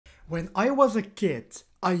When I was a kid,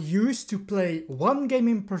 I used to play one game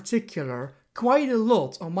in particular quite a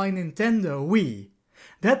lot on my Nintendo Wii.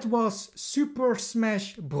 That was Super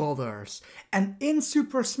Smash Bros. And in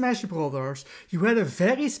Super Smash Bros. You had a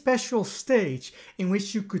very special stage in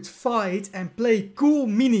which you could fight and play cool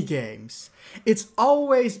minigames. It's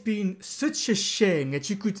always been such a shame that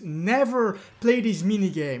you could never play these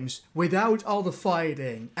minigames without all the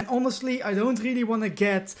fighting. And honestly, I don't really want to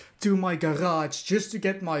get to my garage just to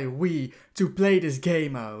get my Wii to play this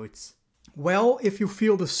game out. Well, if you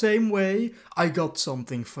feel the same way, I got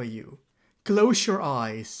something for you. Close your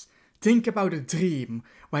eyes. Think about a dream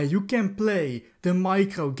where you can play the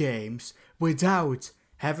micro games without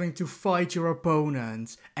having to fight your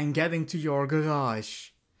opponent and getting to your garage.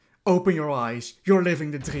 Open your eyes, you're living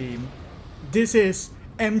the dream. This is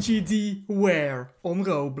MGDWare on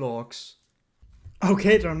Roblox.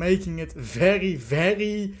 Okay, they're making it very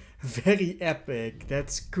epic.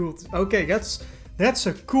 That's cool. Okay, that's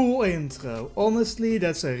a cool intro. Honestly,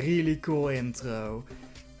 that's a really cool intro.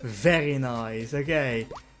 Very nice. Okay,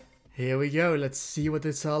 here we go. Let's see what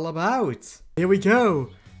it's all about. Here we go.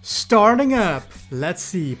 Starting up. Let's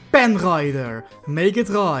see. Pen Rider. Make it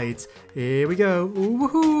right. Here we go.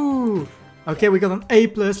 Woohoo. Okay, we got an A+.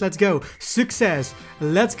 Let's go. Success.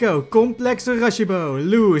 Let's go. Complex Rashibo.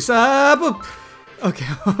 Lose. Up.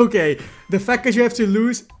 Okay. The fact that you have to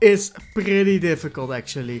lose is pretty difficult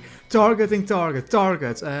actually. Targeting target.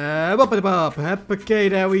 Okay,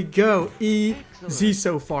 there we go. Easy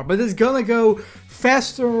so far. But it's gonna go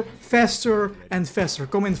faster and faster.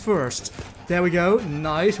 Come in first. There we go.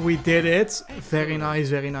 Nice. We did it. Very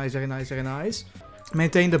nice.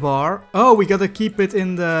 Maintain the bar. Oh, we gotta keep it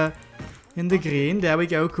in the green. There we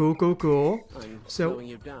go. Cool. So.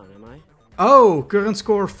 Oh, current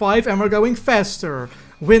score 5 and we're going faster.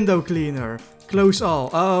 Window cleaner. Close all.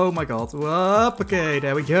 Oh my god. Whoop. Okay,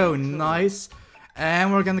 there we go. Nice.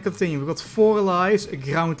 And we're gonna continue. We've got 4 lives.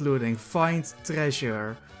 Ground looting. Find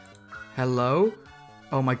treasure. Hello?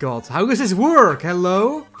 Oh my god. How does this work?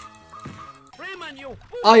 Hello?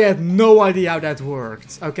 I had no idea how that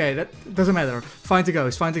worked. Okay, that doesn't matter. Find the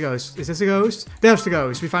ghost. Is this a ghost? There's the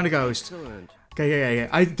ghost. We found a ghost. Okay, yeah.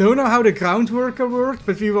 I don't know how the ground worker worked,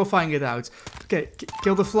 but we will find it out. Okay,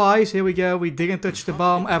 kill the flies. Here we go. We didn't touch the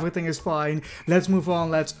bomb. Everything is fine. Let's move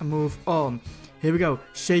on. Here we go.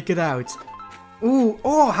 Shake it out. Ooh,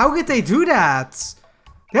 oh, how did they do that?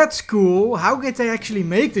 That's cool. How did they actually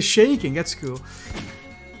make the shaking? That's cool.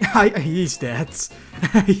 He's dead.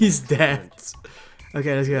 He's dead.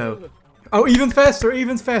 Okay, let's go. Oh, even faster.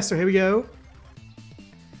 Here we go.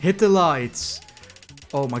 Hit the lights.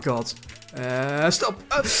 Oh my god. Stop.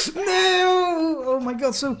 No! Oh my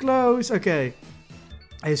god, so close. Okay.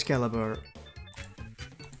 Excalibur.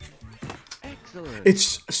 Excellent.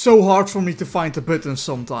 It's so hard for me to find the buttons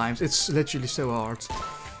sometimes. It's literally so hard.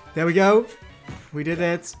 There we go. We did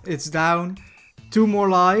it. It's down. 2 more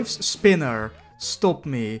lives. Spinner. Stop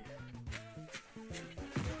me.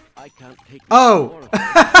 Oh!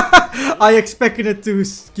 I expected it to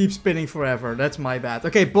keep spinning forever. That's my bad.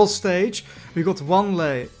 Okay, boss stage. We got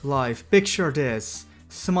 1 life. Picture this.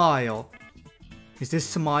 Smile. Is this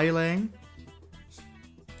smiling?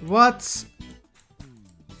 What?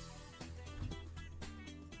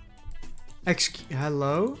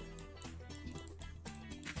 Hello?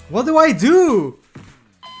 What do I do?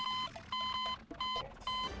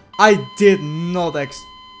 I did not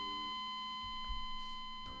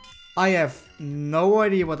I have no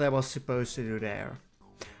idea what I was supposed to do there.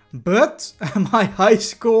 But my high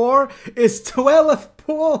score is 12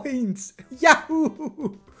 points.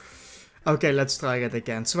 Yahoo! Okay, let's try it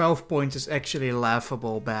again. 12 points is actually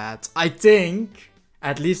laughable bad. I think.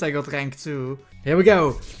 At least I got rank 2. Here we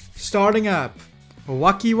go. Starting up.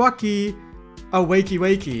 Wacky. Oh,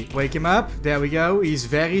 wakey. Wake him up. There we go. He's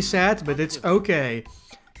very sad, but it's okay.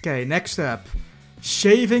 Okay, next up.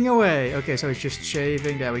 Shaving away. Okay, so it's just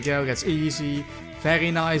shaving. There we go. That's easy.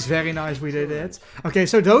 Very nice. We did it. Okay,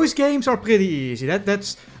 so those games are pretty easy.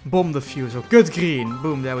 That's bomb defusal. Good green.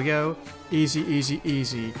 Boom. There we go. Easy.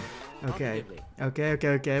 Okay.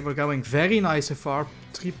 We're going very nice so far.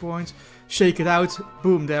 3 points. Shake it out.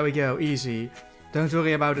 Boom. There we go. Easy. Don't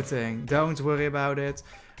worry about the thing. Don't worry about it.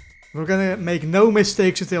 We're gonna make no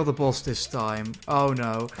mistakes until the boss this time. Oh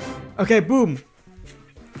no. Okay, boom.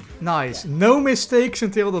 Nice. No mistakes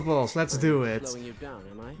until the boss. Let's do it.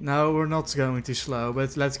 No, we're not going too slow,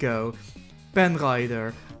 but let's go. Pen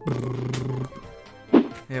Rider.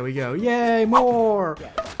 Here we go. Yay, more!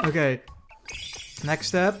 Okay. Next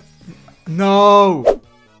step. No!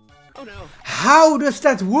 Oh no. How does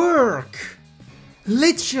that work?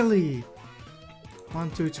 Literally.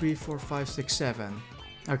 1, 2, 3, 4, 5, 6, 7.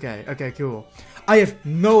 Okay, okay, cool. I have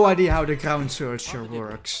no idea how the ground searcher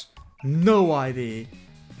works. No idea.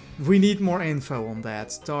 We need more info on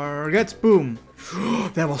that. Target, boom.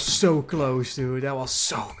 That was so close, dude. That was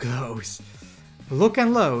so close. Lock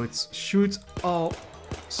and load. Shoot all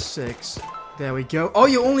 6. There we go. Oh,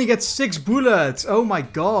 you only get 6 bullets. Oh my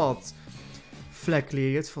god. Flag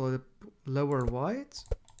cleared for the lower right.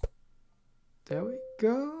 There we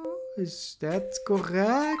go. Is that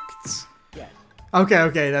correct? Yes. Okay,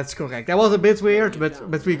 okay, that's correct. That was a bit weird,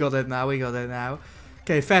 but we got it now. We got it now.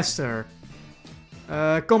 Okay, faster.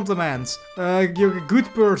 Compliment. You're a good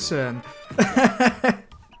person.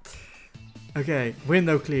 Okay,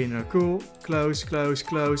 window cleaner. Cool. Close, close,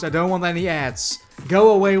 close. I don't want any ads.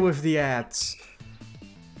 Go away with the ads.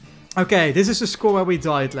 Okay, this is the score where we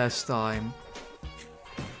died last time.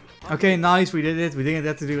 Okay, nice. We did it. We didn't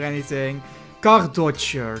have to do anything. Car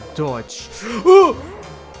dodger. Dodge. Oh!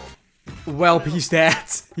 Well, he's dead.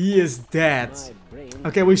 He is dead.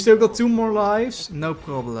 Okay, we still got 2 more lives. No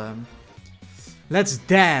problem. Let's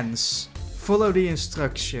dance. Follow the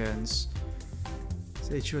instructions.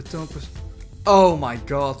 Stage your tone. Oh my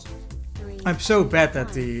god. I'm so bad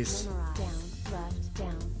at these.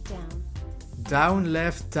 Down,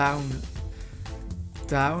 left, down.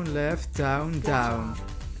 Down, left, down, down.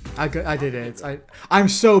 I did it. I'm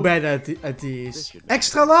so bad at these.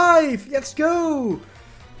 Extra life. Let's go.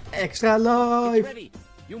 Extra life.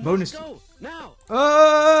 Bonus.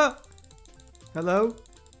 Hello.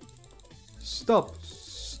 Stop.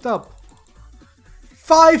 Stop.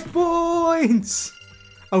 5 points.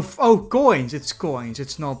 Oh, coins. It's coins.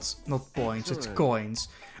 It's not points. It's coins.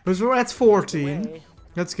 But we're at 14.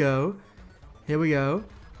 Let's go. Here we go.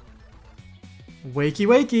 Wakey,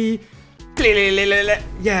 wakey.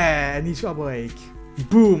 Yeah, and he's awake.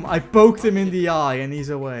 Boom. I poked him in the eye and he's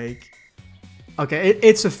awake. Okay,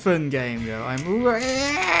 it's a fun game though.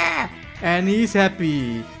 And he's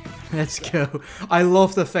happy. Let's go. I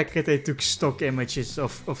love the fact that they took stock images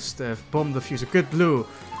of stuff. Bomb diffuser. Good blue.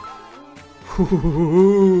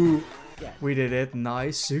 We did it.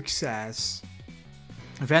 Nice. Success.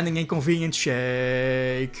 Vending inconvenient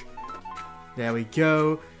shake. There we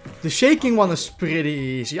go. The shaking one is pretty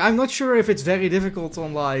easy. I'm not sure if it's very difficult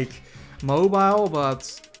on like mobile,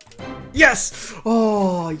 but... Yes!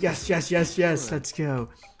 Oh, yes, yes, yes, yes. Let's go.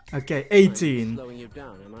 Okay, 18.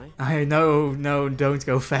 I know, no, don't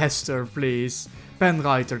go faster, please. Pen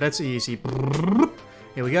writer, that's easy.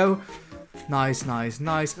 Here we go. Nice, nice,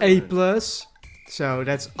 nice. A+. So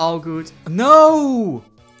that's all good. No!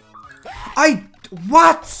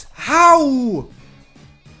 What? How?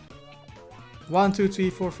 1, 2, 3,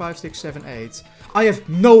 4, 5, 6, 7, 8. I have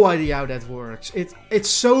no idea how that works. It's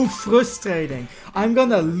so frustrating. I'm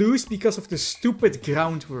gonna lose because of the stupid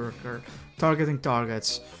ground worker. Targeting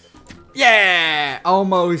targets. Yeah!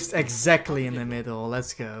 Almost exactly in the middle.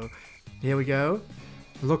 Let's go. Here we go.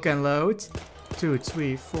 Lock and load. 2,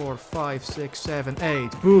 3, 4, 5, 6, 7,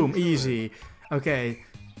 8. Boom. Easy. Okay.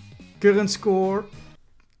 Current score.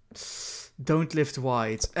 Don't lift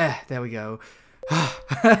wide. There we go.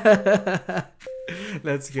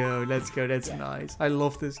 Let's go, let's go, that's nice. I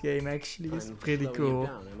love this game actually, it's pretty cool.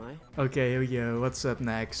 Okay, here we go, what's up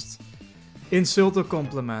next? Insult or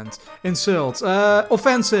compliment? Insult,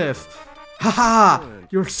 offensive! Haha,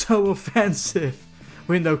 you're so offensive.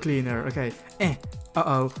 Window cleaner, okay.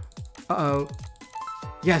 Uh-oh, uh-oh.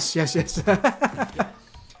 Yes, yes, yes.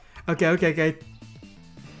 Okay, okay, okay.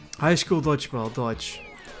 High school dodgeball, dodge.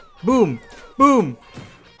 Boom, boom.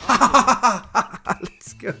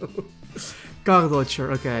 Let's go. Car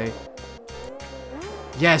dodger, okay.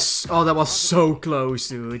 Yes. Oh, that was so close,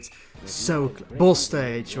 dude. So close. Boss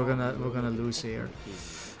stage. We're gonna lose here.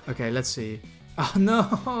 Okay, let's see. Oh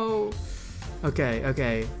no. Okay,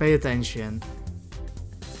 okay. Pay attention.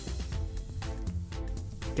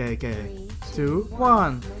 Okay, okay. 2,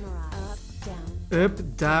 1.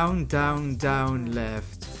 Up, down, down, down,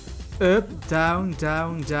 left. Up, down,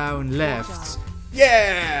 down, down, left.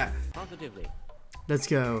 Yeah! Let's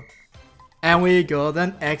go. And we got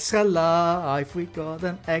an extra life. We got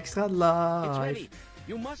an extra life.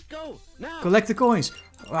 You must go now. Collect the coins.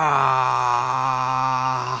 Ah,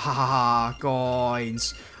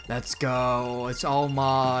 coins. Let's go. It's all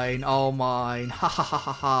mine. All mine. Ha ha ha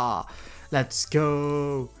ha ha. Let's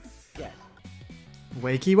go. Yes.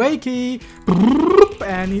 Wakey, wakey.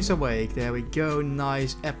 And he's awake. There we go.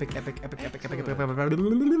 Nice. Epic, epic, epic, epic, epic, epic, epic.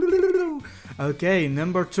 Okay,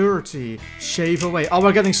 number 30. Shave away. Oh,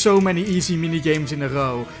 we're getting so many easy mini games in a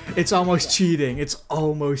row. It's almost cheating. It's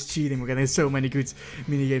almost cheating. We're getting so many good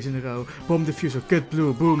mini games in a row. Bomb diffuser. Good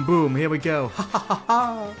blue. Boom, boom. Here we go. Ha ha ha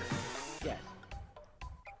ha.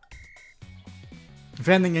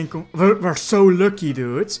 Vending in... We're so lucky,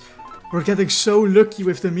 dude. We're getting so lucky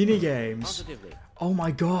with the minigames. Positively. Oh my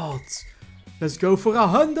god. Let's go for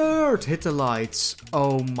 100. Hit the lights.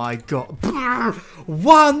 Oh my god.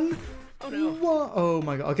 One. Oh no. Oh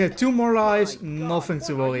my god. Okay, 2 more lives. Oh my God, Nothing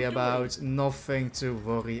to what are worry you about. Nothing to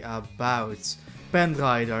worry about. Pen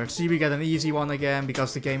Rider. See, we get an easy one again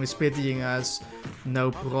because the game is pitying us.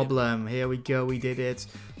 No problem. Here we go. We did it.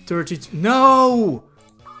 32. No!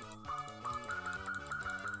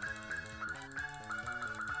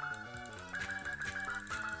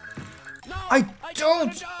 No! I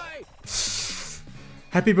don't! Die.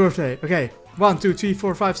 Happy birthday. Okay. 1, 2, 3,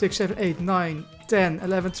 4, 5, 6, 7, 8, 9, 10,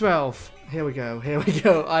 11, 12. Here we go. Here we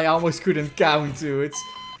go. I almost couldn't count, dude.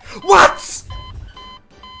 What?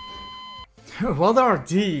 What are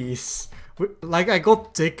these? Like, I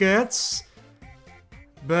got tickets.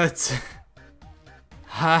 But...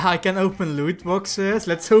 I can open loot boxes.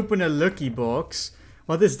 Let's open a lucky box.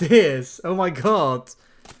 What is this? Oh my god.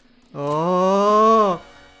 Oh...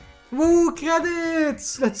 Woo,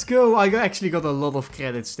 credits! Let's go! I actually got a lot of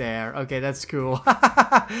credits there. Okay, that's cool.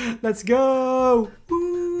 Let's go!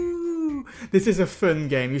 Woo! This is a fun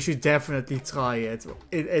game. You should definitely try it.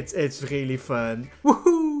 It's really fun.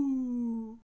 Woohoo!